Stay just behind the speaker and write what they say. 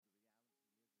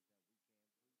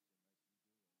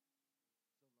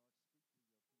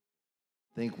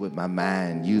Think with my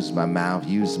mind, use my mouth,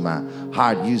 use my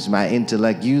heart, use my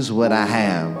intellect, use what I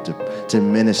have to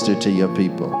minister to your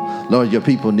people. Lord, your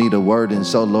people need a word, and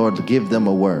so, Lord, give them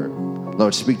a word.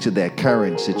 Lord, speak to their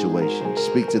current situation.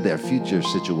 Speak to their future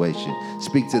situation.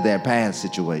 Speak to their past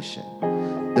situation.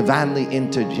 Divinely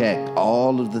interject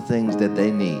all of the things that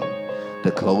they need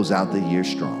to close out the year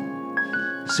strong.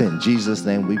 It's in Jesus'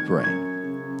 name we pray.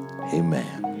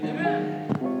 Amen.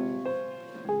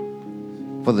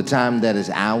 For the time that is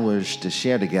ours to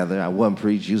share together, I want to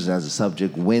preach using as a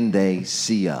subject, when they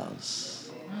see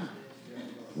us.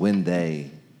 When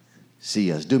they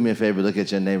see us. Do me a favor, look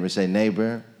at your neighbor and say,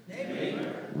 neighbor,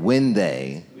 when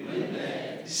they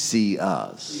see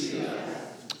us.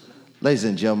 Ladies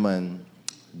and gentlemen,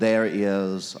 there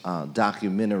is a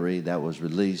documentary that was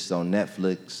released on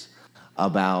Netflix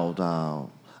about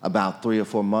 3 or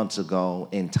 4 months ago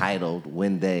entitled,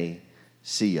 When They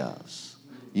See Us.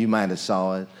 You might have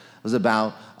saw it. It was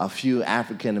about a few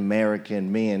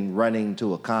African-American men running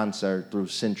to a concert through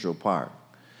Central Park.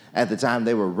 At the time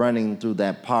they were running through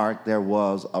that park, there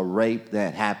was a rape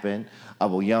that happened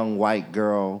of a young white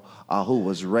girl who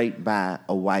was raped by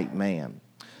a white man.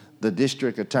 The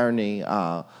district attorney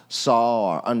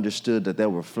saw or understood that there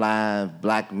were 5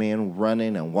 black men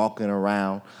running and walking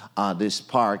around this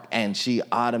park, and she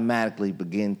automatically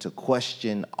began to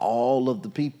question all of the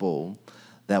people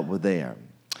that were there.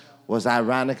 What's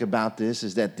ironic about this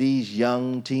is that these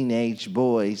young teenage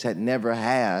boys had never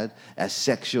had a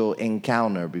sexual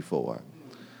encounter before.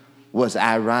 What's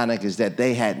ironic is that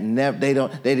they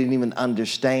didn't even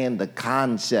understand the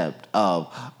concept of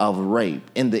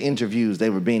rape. In the interviews, they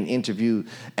were being interviewed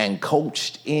and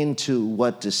coached into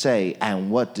what to say and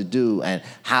what to do and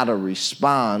how to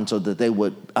respond so that they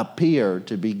would appear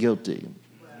to be guilty.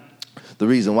 The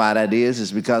reason why that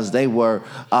is because they were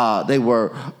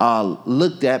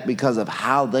looked at because of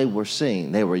how they were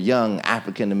seen. They were young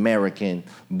African-American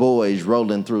boys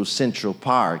rolling through Central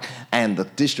Park, and the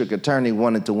district attorney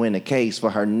wanted to win a case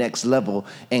for her next level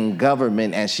in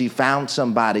government, and she found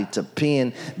somebody to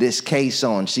pin this case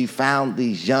on. She found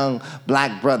these young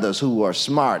black brothers who were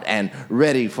smart and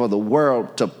ready for the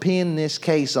world to pin this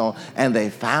case on, and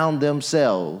they found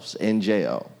themselves in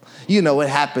jail. You know, it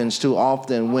happens too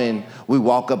often when we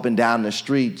walk up and down the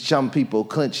street. Some people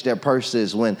clench their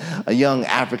purses when a young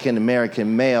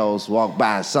African-American males walk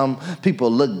by. Some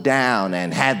people look down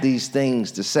and have these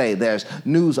things to say. There's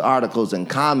news articles and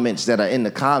comments that are in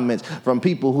the comments from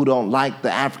people who don't like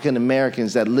the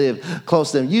African-Americans that live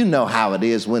close to them. You know how it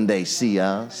is when they see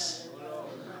us.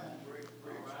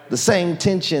 The same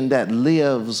tension that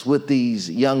lives with these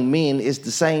young men is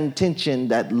the same tension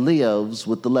that lives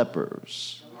with the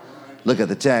lepers. Look at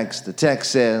the text. The text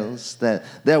says that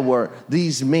there were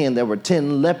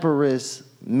 10 leprous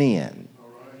men.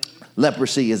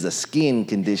 Leprosy is a skin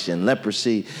condition.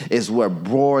 Leprosy is where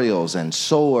broils and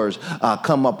sores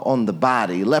come up on the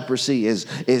body. Leprosy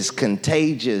is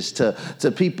contagious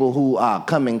to people who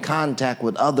come in contact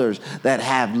with others that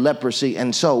have leprosy.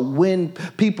 And so when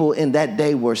people in that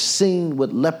day were seen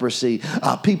with leprosy,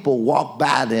 people walked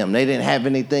by them. They didn't have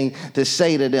anything to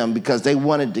say to them because they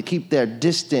wanted to keep their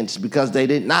distance, because they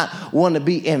did not want to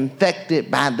be infected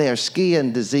by their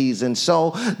skin disease. And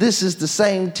so this is the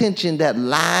same tension that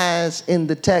lies in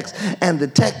the text. And the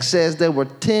text says there were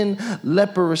 10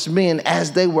 leprous men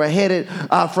as they were headed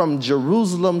from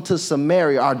Jerusalem to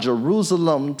Samaria, or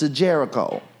Jerusalem to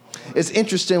Jericho. It's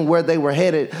interesting where they were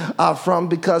headed from,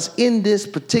 because in this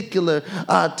particular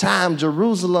time,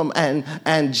 Jerusalem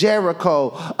and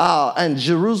Jericho and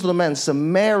Jerusalem and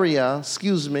Samaria,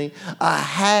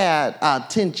 had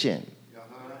tension.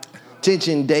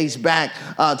 Tension dates back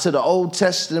to the Old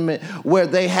Testament, where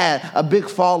they had a big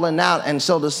falling out. And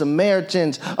so the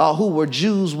Samaritans, who were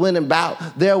Jews, went about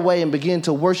their way and began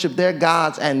to worship their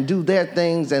gods and do their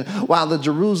things. And while the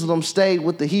Jerusalem stayed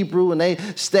with the Hebrew and they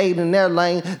stayed in their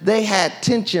lane, they had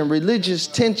tension, religious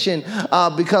tension,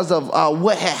 because of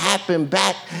what had happened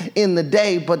back in the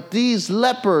day. But these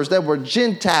lepers, there were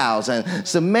Gentiles and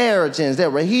Samaritans, there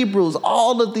were Hebrews.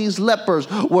 All of these lepers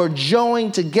were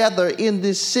joined together in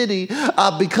this city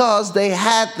because they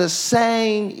had the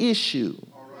same issue.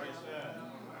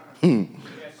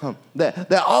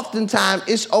 That oftentimes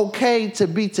it's okay to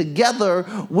be together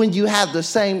when you have the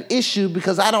same issue,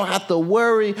 because I don't have to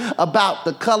worry about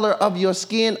the color of your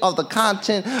skin or the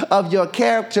content of your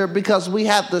character, because we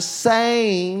have the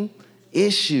same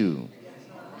issue.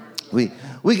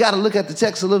 We got to look at the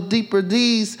text a little deeper.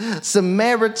 These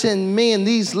Samaritan men,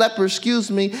 these lepers,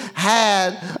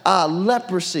 had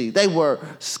leprosy. They were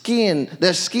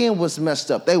their skin was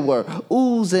messed up. They were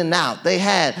oozing out. They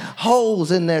had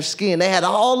holes in their skin. They had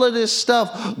all of this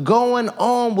stuff going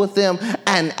on with them.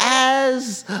 And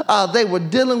as they were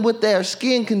dealing with their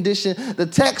skin condition, the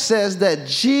text says that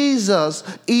Jesus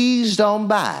eased on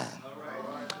by.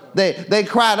 They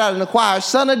cried out in the choir,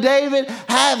 "Son of David,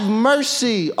 have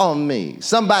mercy on me."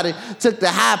 Somebody took the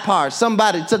high part.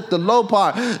 Somebody took the low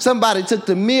part. Somebody took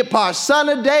the mid part. "Son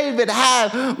of David,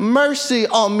 have mercy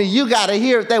on me." You got to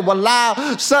hear it. They were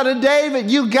loud. "Son of David,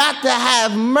 you got to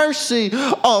have mercy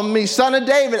on me. Son of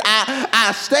David,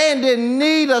 I stand in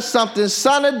need of something.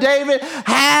 Son of David,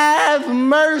 have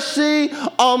mercy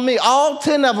on me." All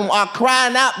 10 of them are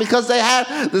crying out because they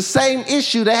have the same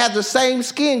issue. They have the same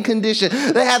skin condition.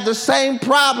 They have the same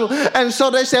problem. And so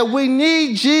they said, "We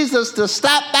need Jesus to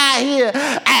stop by here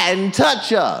and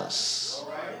touch us."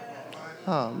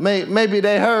 Maybe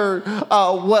they heard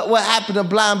what happened to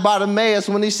blind Bartimaeus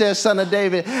when he said, "Son of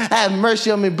David, have mercy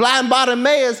on me." Blind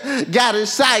Bartimaeus got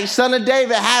his sight. "Son of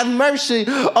David, have mercy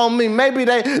on me." Maybe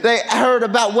they heard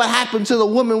about what happened to the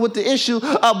woman with the issue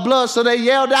of blood, so they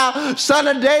yelled out, "Son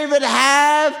of David,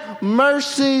 have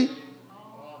mercy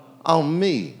on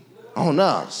me," on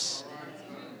us.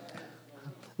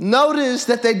 Notice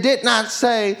that they did not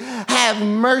say, "Have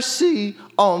mercy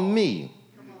on me."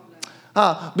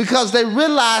 Because they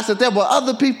realized that there were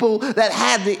other people that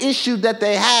had the issue that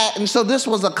they had. And so this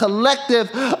was a collective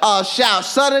shout.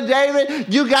 "Son of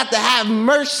David, you got to have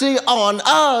mercy on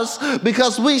us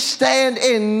because we stand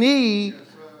in need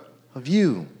of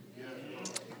you."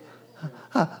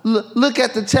 Look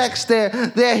at the text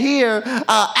there. They're here.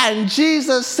 And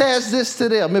Jesus says this to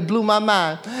them. It blew my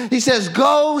mind. He says,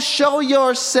 "Go show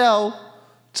yourself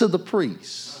to the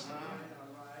priest."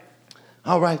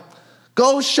 All right.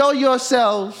 Go show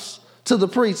yourselves to the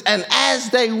priest. And as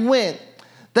they went,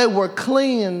 they were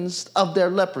cleansed of their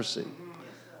leprosy.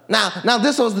 Now,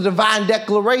 this was the divine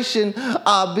declaration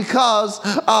because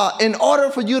in order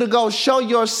for you to go show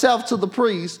yourself to the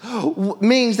priest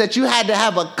means that you had to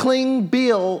have a clean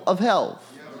bill of health.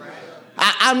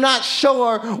 I'm not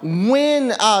sure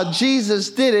when Jesus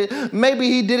did it. Maybe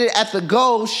he did it at the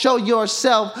 "Go show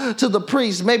yourself to the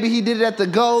priest." Maybe he did it at the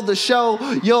 "Go to show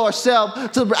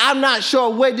yourself to the." I'm not sure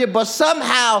where he did, but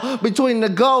somehow between the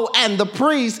 "Go" and the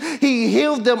priest, he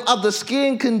healed them of the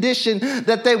skin condition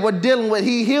that they were dealing with.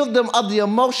 He healed them of the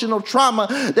emotional trauma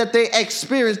that they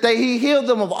experienced. He healed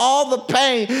them of all the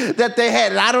pain that they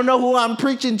had. And I don't know who I'm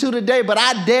preaching to today, but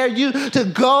I dare you to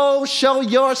go show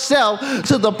yourself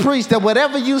to the priest. That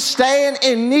whatever you stand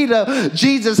in need of,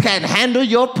 Jesus can handle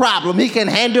your problem. He can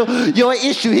handle your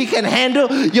issue. He can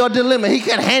handle your dilemma. He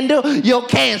can handle your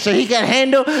cancer. He can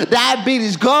handle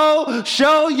diabetes. Go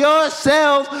show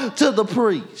yourself to the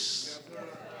priest.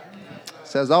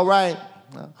 Says, all right.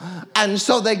 And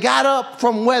so they got up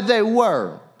from where they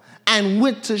were and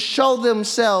went to show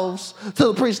themselves to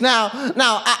the priest. Now,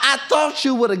 I thought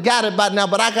you would have got it by now,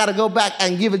 but I got to go back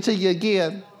and give it to you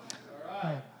again.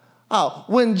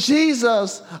 When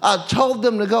Jesus told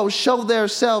them to go show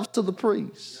themselves to the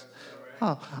priest,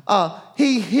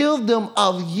 he healed them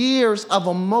of years of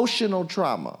emotional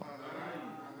trauma.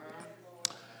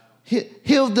 He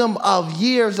healed them of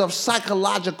years of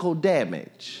psychological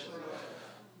damage.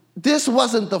 This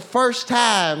wasn't the first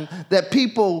time that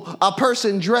a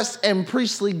person dressed in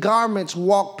priestly garments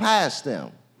walked past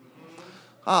them.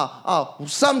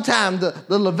 Sometime the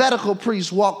Levitical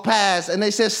priests walked past and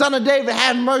they said, "Son of David,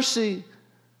 have mercy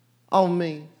on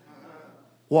me."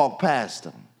 Walk past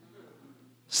them.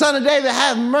 "Son of David,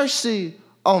 have mercy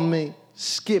on me."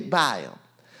 Skip by them.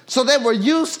 So they were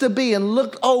used to being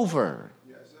looked over.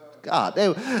 God,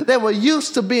 they were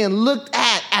used to being looked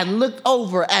at and looked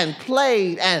over and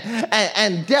played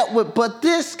and dealt with. But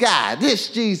this guy, this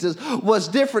Jesus, was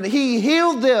different. He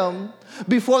healed them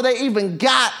before they even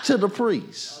got to the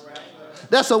priest.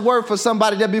 That's a word for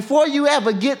somebody, that before you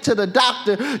ever get to the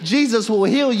doctor, Jesus will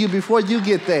heal you before you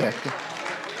get there.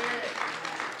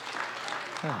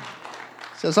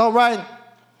 Says, all right,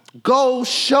 go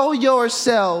show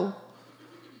yourself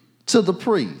to the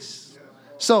priest.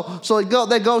 So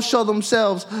they go show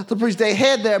themselves to the priest. They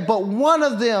head there, but one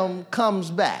of them comes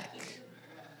back.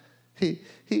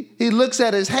 He looks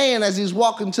at his hand as he's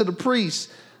walking to the priest,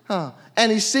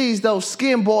 and he sees those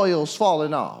skin boils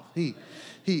falling off. He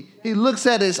looks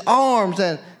at his arms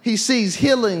and he sees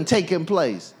healing taking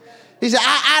place. He said,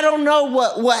 I don't know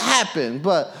what happened,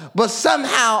 but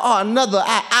somehow or another,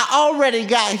 I already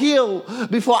got healed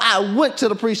before I went to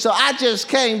the priest. So I just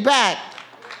came back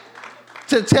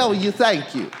to tell you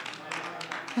thank you.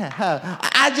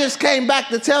 I just came back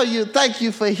to tell you thank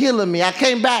you for healing me. I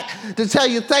came back to tell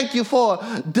you thank you for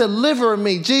delivering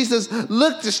me. Jesus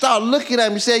started looking at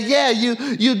me and said, yeah,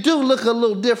 you do look a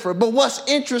little different. But what's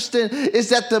interesting is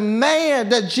that the man,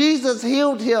 that Jesus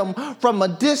healed him from a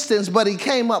distance, but he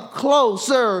came up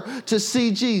closer to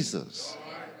see Jesus.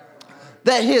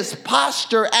 That his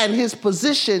posture and his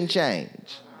position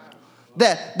changed.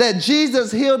 That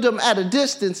Jesus healed him at a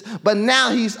distance, but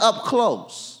now he's up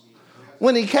close.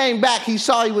 When he came back, he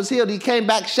saw he was healed. He came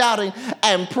back shouting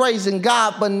and praising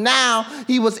God, but now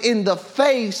he was in the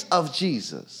face of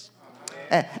Jesus.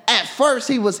 At first,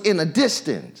 he was in a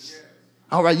distance.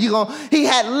 All right, he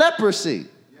had leprosy.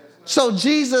 So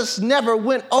Jesus never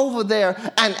went over there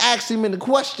and asked him any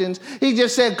questions. He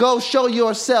just said, go show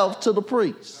yourself to the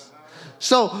priest.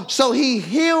 So he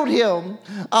healed him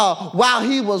while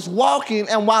he was walking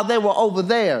and while they were over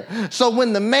there. So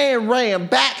when the man ran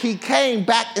back, he came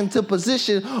back into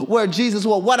position where Jesus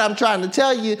was. What I'm trying to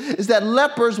tell you is that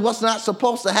lepers was not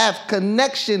supposed to have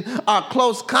connection or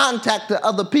close contact to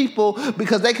other people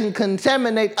because they can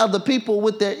contaminate other people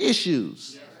with their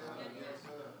issues.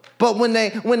 But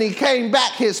when he came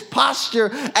back, his posture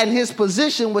and his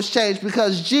position was changed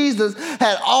because Jesus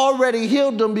had already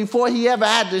healed him before he ever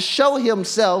had to show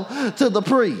himself to the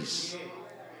priest.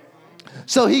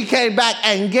 So he came back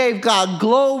and gave God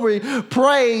glory,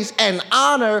 praise, and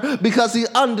honor because he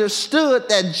understood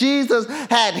that Jesus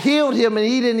had healed him and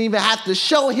he didn't even have to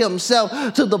show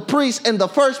himself to the priest in the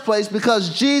first place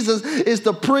because Jesus is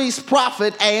the priest,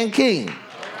 prophet, and king.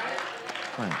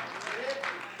 Right.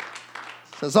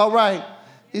 That's all right.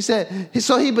 He said,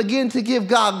 so he began to give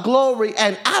God glory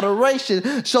and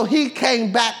adoration. So he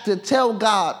came back to tell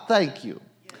God, thank you.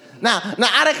 Now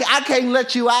I can't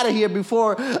let you out of here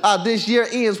before this year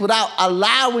ends without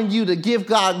allowing you to give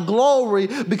God glory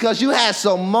because you had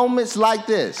some moments like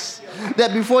this.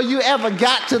 That before you ever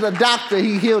got to the doctor,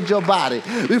 he healed your body.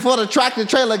 Before the tractor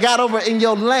trailer got over in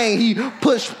your lane, he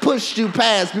pushed you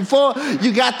past. Before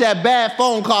you got that bad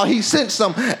phone call, he sent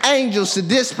some angels to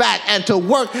dispatch and to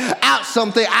work out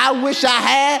something. I wish I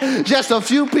had just a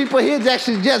few people here that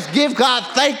should just give God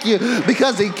thank you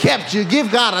because he kept you. Give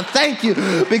God a thank you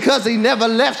because he never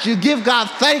left you. Give God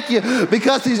thank you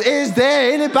because is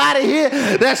there anybody here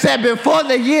that said before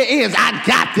the year ends, I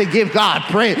got to give God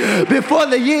praise. Before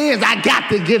the year ends, I got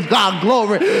to give God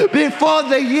glory. Before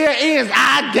the year ends,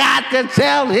 I got to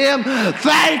tell him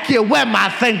thank you. Where my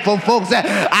thankful folks at?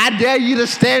 I dare you to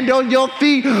stand on your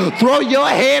feet, throw your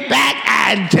head back,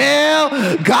 and tell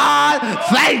God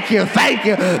thank you. Thank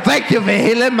you. Thank you for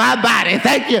healing my body.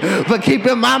 Thank you for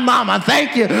keeping my mama.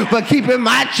 Thank you for keeping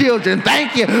my children.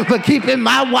 Thank you for keeping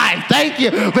my wife. Thank you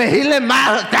for healing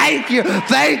my... Thank you.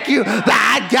 Thank you.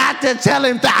 I got to tell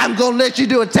him that I'm going to let you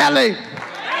do it. Tell him.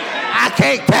 I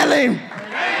can't tell him.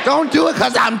 Don't do it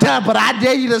because I'm telling, but I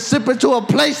dare you to slip into a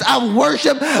place of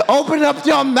worship. Open up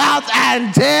your mouth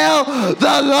and tell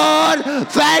the Lord,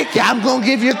 thank you. I'm going to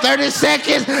give you 30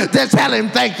 seconds to tell him,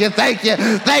 thank you, thank you,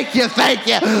 thank you, thank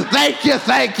you, thank you,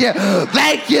 thank you,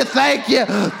 thank you, thank you,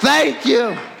 thank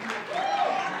you.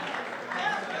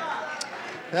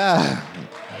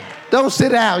 Don't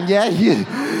sit down, yeah? You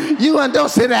don't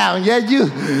sit down, yeah?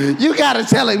 You got to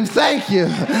tell him thank you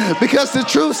because the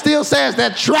truth still says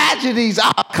that tragedies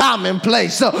are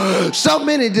commonplace. So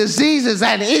many diseases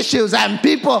and issues and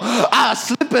people are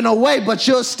slipping away, but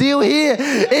you're still here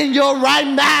in your right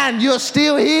mind. You're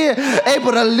still here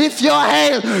able to lift your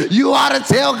hands. You ought to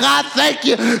tell God thank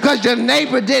you because your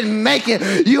neighbor didn't make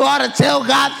it. You ought to tell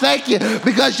God thank you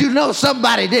because you know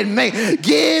somebody didn't make it.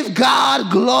 Give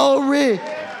God glory.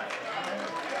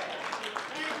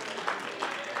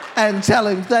 And tell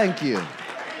him thank you.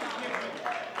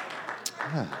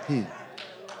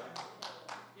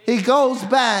 He goes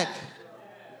back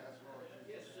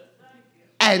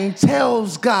and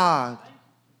tells God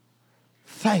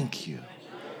thank you.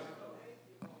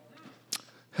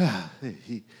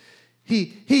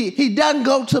 He doesn't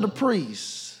go to the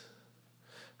priest.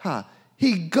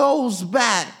 He goes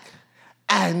back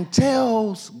and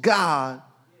tells God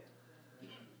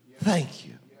thank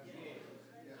you.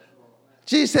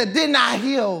 Jesus said, didn't I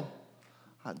heal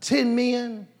 10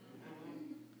 men?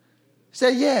 He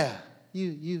said, yeah,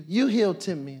 you healed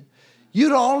 10 men. You're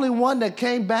the only one that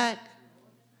came back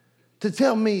to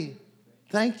tell me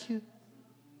thank you.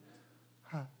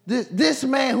 This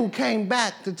man who came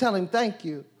back to tell him thank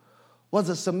you was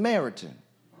a Samaritan.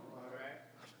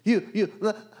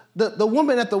 The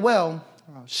woman at the well,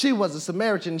 she was a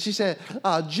Samaritan. She said,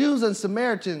 Jews and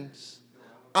Samaritans,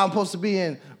 I'm supposed to be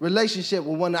in relationship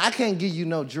with one another. I can't give you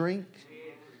no drink.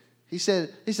 He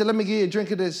said, let me give you a drink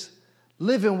of this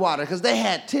living water because they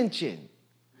had tension.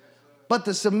 But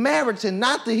the Samaritan,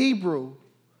 not the Hebrew,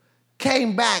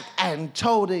 came back and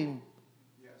told him,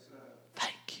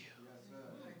 thank you.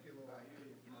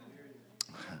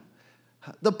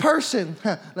 The person,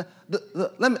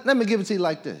 let me give it to you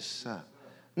like this.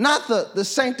 Not the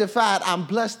sanctified, I'm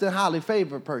blessed and highly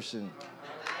favored person.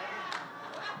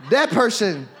 That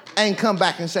person ain't come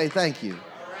back and say thank you.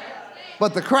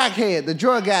 But the crackhead, the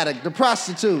drug addict, the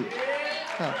prostitute,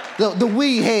 the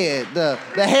weed head, the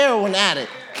heroin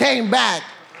addict came back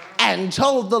and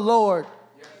told the Lord,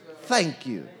 thank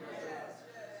you.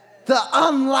 The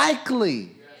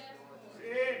unlikely,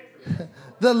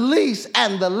 the least,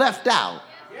 and the left out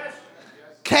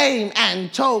came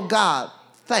and told God,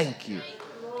 thank you.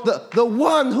 The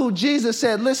one who Jesus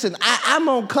said, listen, I'm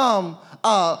going to come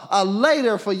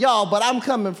later for y'all, but I'm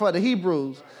coming for the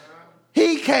Hebrews.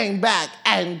 He came back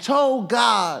and told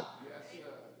God,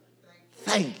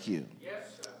 thank you.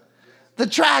 The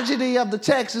tragedy of the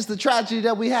text is the tragedy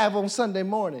that we have on Sunday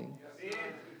morning.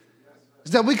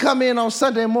 Is that we come in on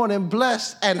Sunday morning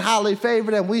blessed and highly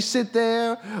favored, and we sit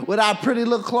there with our pretty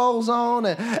little clothes on,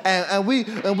 and we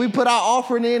put our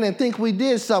offering in and think we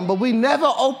did something, but we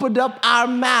never opened up our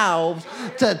mouths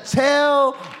to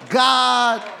tell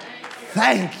God,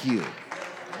 thank you.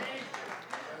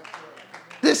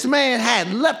 This man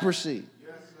had leprosy.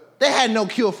 They had no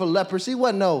cure for leprosy.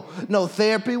 Wasn't no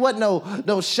therapy. Wasn't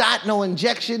no shot, no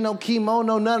injection, no chemo,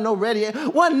 no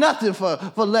radiation. Wasn't nothing for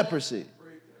leprosy.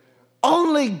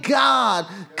 Only God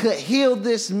could heal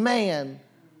this man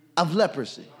of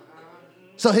leprosy.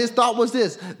 So his thought was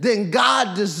this: then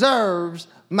God deserves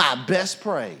my best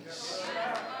praise.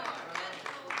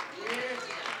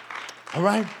 All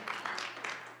right?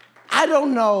 I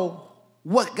don't know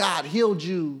what God healed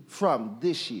you from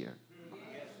this year.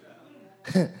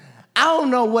 I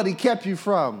don't know what he kept you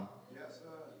from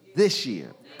this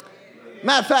year.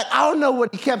 Matter of fact, I don't know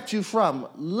what he kept you from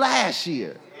last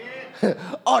year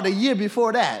or the year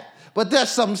before that. But there's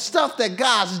some stuff that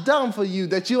God's done for you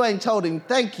that you ain't told him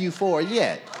thank you for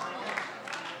yet.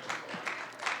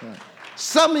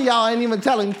 Some of y'all ain't even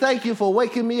telling him thank you for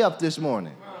waking me up this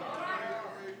morning.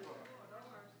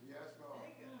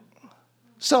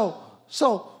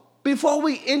 So before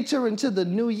we enter into the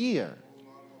new year,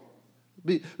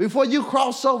 before you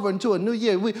cross over into a new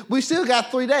year, we still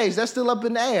got 3 days. That's still up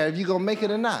in the air if you're going to make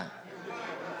it or not.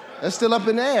 That's still up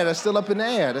in the air. That's still up in the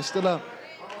air. That's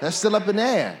still up in the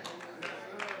air.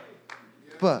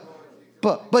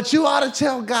 But you ought to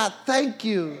tell God thank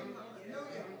you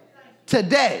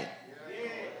today.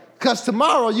 Because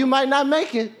tomorrow you might not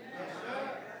make it.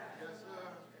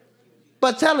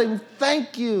 But tell him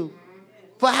thank you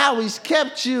for how he's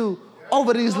kept you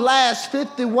over these last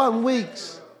 51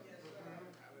 weeks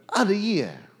of the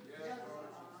year.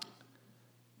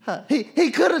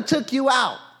 He could have took you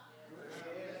out,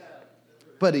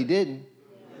 but he didn't.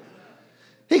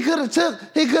 He could have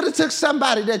took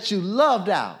somebody that you loved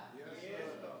out,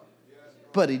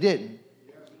 but he didn't.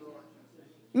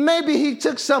 Maybe he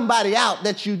took somebody out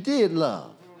that you did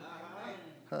love.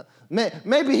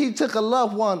 Maybe he took a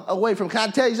loved one away from. Can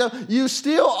I tell you something? You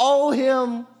still owe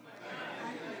him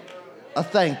a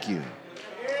thank you.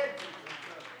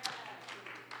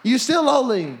 You still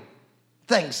owe him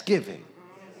thanksgiving.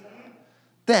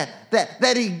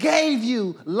 That he gave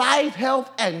you life,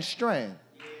 health, and strength.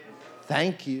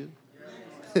 Thank you.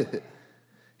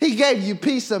 He gave you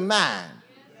peace of mind.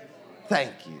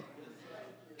 Thank you.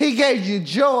 He gave you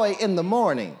joy in the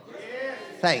morning.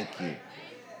 Thank you.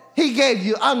 He gave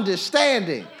you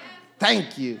understanding.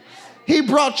 Thank you. He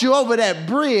brought you over that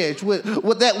bridge with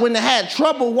that when they had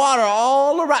troubled water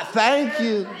all around. Thank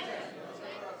you.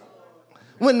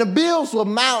 When the bills were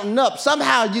mounting up,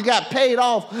 somehow you got paid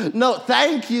off. No,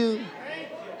 thank you.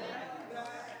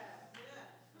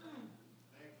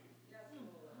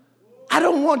 I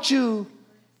don't want you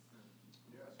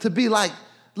to be like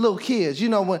little kids. You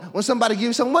know, when somebody gives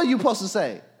you something, what are you supposed to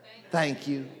say? Thank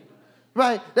you.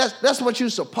 Right? That's what you're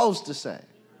supposed to say.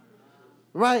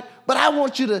 Right? But I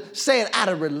want you to say it out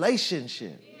of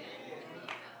relationship.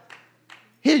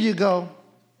 Here you go.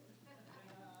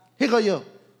 Here go you.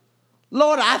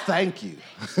 Lord, I thank you.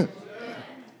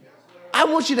 I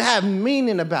want you to have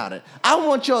meaning about it. I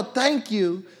want your thank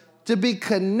you to be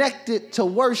connected to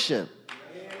worship.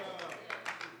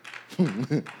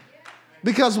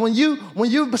 Because when you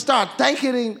start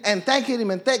thanking him and thanking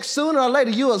him and sooner or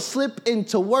later you will slip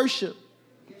into worship.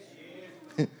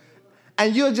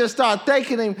 And you'll just start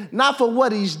thanking him not for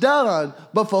what he's done,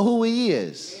 but for who he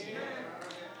is.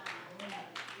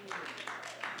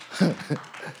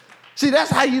 See,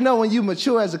 that's how you know when you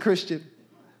mature as a Christian.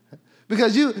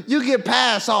 Because you get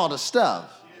past all the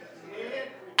stuff.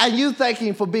 And you thank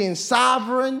him for being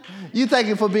sovereign. You thank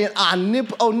him for being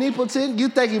omnipotent. You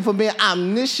thank him for being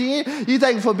omniscient. You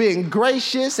thank him for being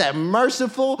gracious and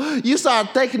merciful. You start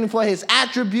thanking him for his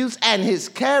attributes and his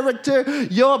character.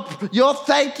 Your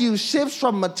thank you shifts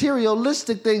from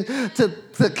materialistic things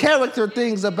to character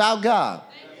things about God.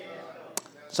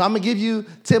 So I'm going to give you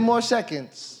 10 more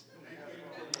seconds.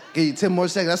 Give you 10 more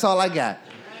seconds. That's all I got.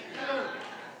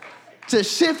 To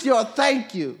shift your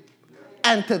thank you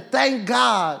and to thank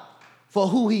God for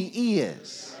who he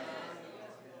is.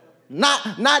 Not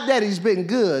that he's been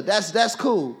good. That's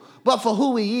cool. But for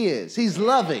who he is. He's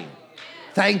loving.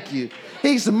 Thank you.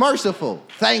 He's merciful.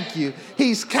 Thank you.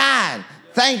 He's kind.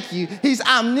 Thank you. He's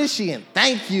omniscient.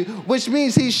 Thank you. Which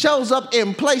means he shows up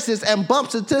in places and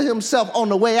bumps into himself on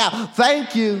the way out.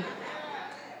 Thank you.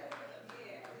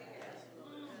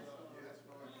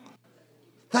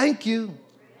 Thank you.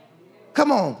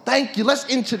 Come on. Thank you. Let's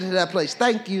enter into that place.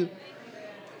 Thank you.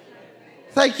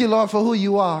 Thank you, Lord, for who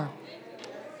you are.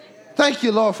 Thank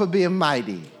you, Lord, for being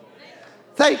mighty.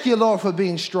 Thank you, Lord, for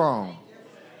being strong.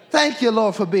 Thank you,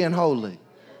 Lord, for being holy.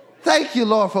 Thank you,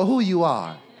 Lord, for who you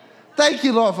are. Thank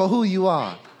you, Lord, for who you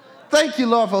are. Thank you,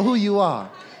 Lord, for who you are.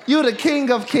 You're the King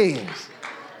of Kings.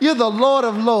 You're the Lord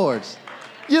of Lords.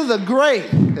 You're the great.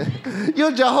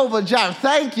 You're Jehovah Jireh.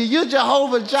 Thank you. You're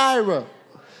Jehovah Jireh.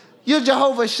 You're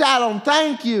Jehovah Shalom.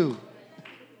 Thank you.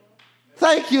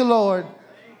 Thank you, Lord.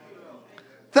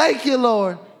 Thank you,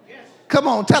 Lord. Come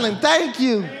on, tell him, thank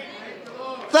you.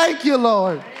 Thank you,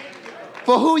 Lord,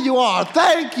 for who you are.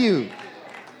 Thank you.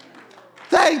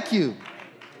 Thank you.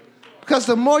 Because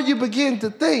the more you begin to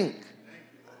think,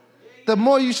 the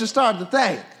more you should start to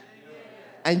thank.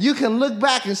 And you can look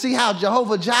back and see how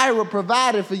Jehovah Jireh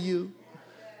provided for you.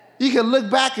 You can look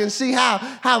back and see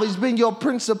how he's been your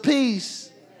Prince of Peace.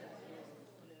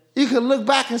 You can look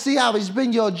back and see how he's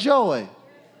been your joy.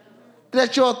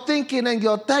 That your thinking and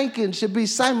your thanking should be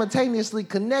simultaneously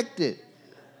connected.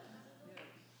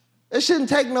 It shouldn't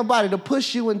take nobody to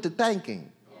push you into thanking.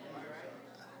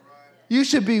 You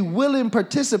should be willing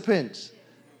participants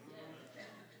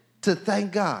to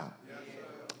thank God.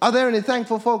 Are there any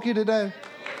thankful folk here today?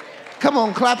 Come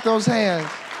on, clap those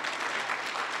hands.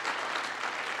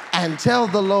 And tell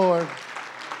the Lord,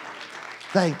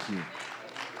 thank you.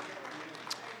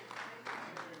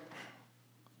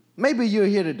 Maybe you're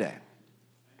here today.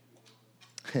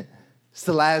 It's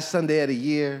the last Sunday of the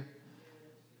year.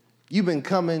 You've been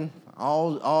coming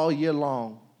all year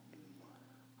long.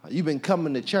 You've been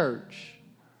coming to church,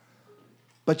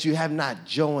 but you have not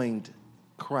joined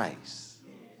Christ.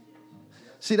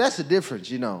 See, that's the difference,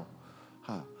 you know.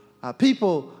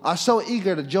 People are so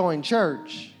eager to join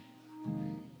church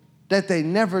that they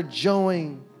never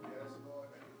join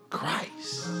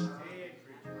Christ.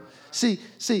 See,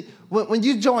 when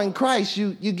you join Christ,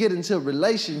 you get into a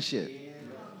relationship.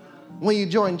 When you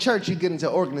join church, you get into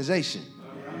organization.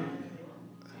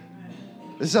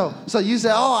 So you say,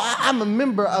 oh, I'm a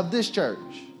member of this church.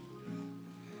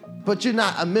 But you're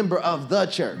not a member of the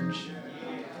church.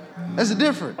 That's the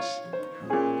difference.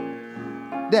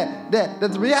 That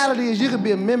the reality is you can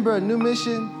be a member of New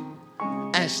Mission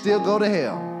and still go to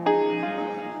hell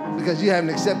because you haven't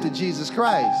accepted Jesus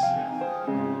Christ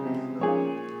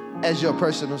as your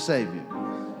personal Savior.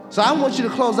 So I want you to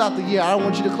close out the year. I don't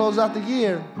want you to close out the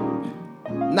year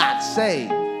not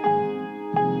saved.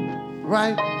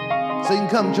 Right? So you can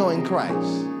come join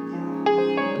Christ.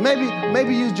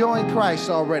 Maybe you joined Christ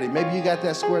already. Maybe you got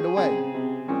that squared away.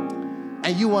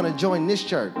 And you want to join this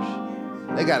church.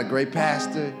 They got a great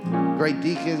pastor, great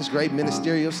deacons, great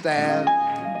ministerial staff,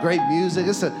 great music.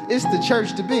 It's the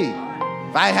church to be.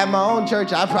 If I had my own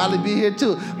church, I'd probably be here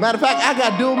too. Matter of fact, I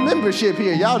got dual membership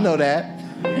here. Y'all know that.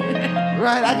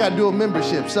 Right? I got dual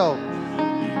membership. So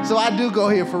I do go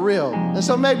here for real. And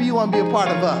so maybe you want to be a part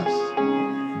of us.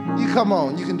 You come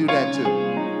on. You can do that too.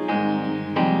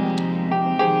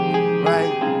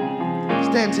 Right?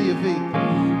 Stand to your feet.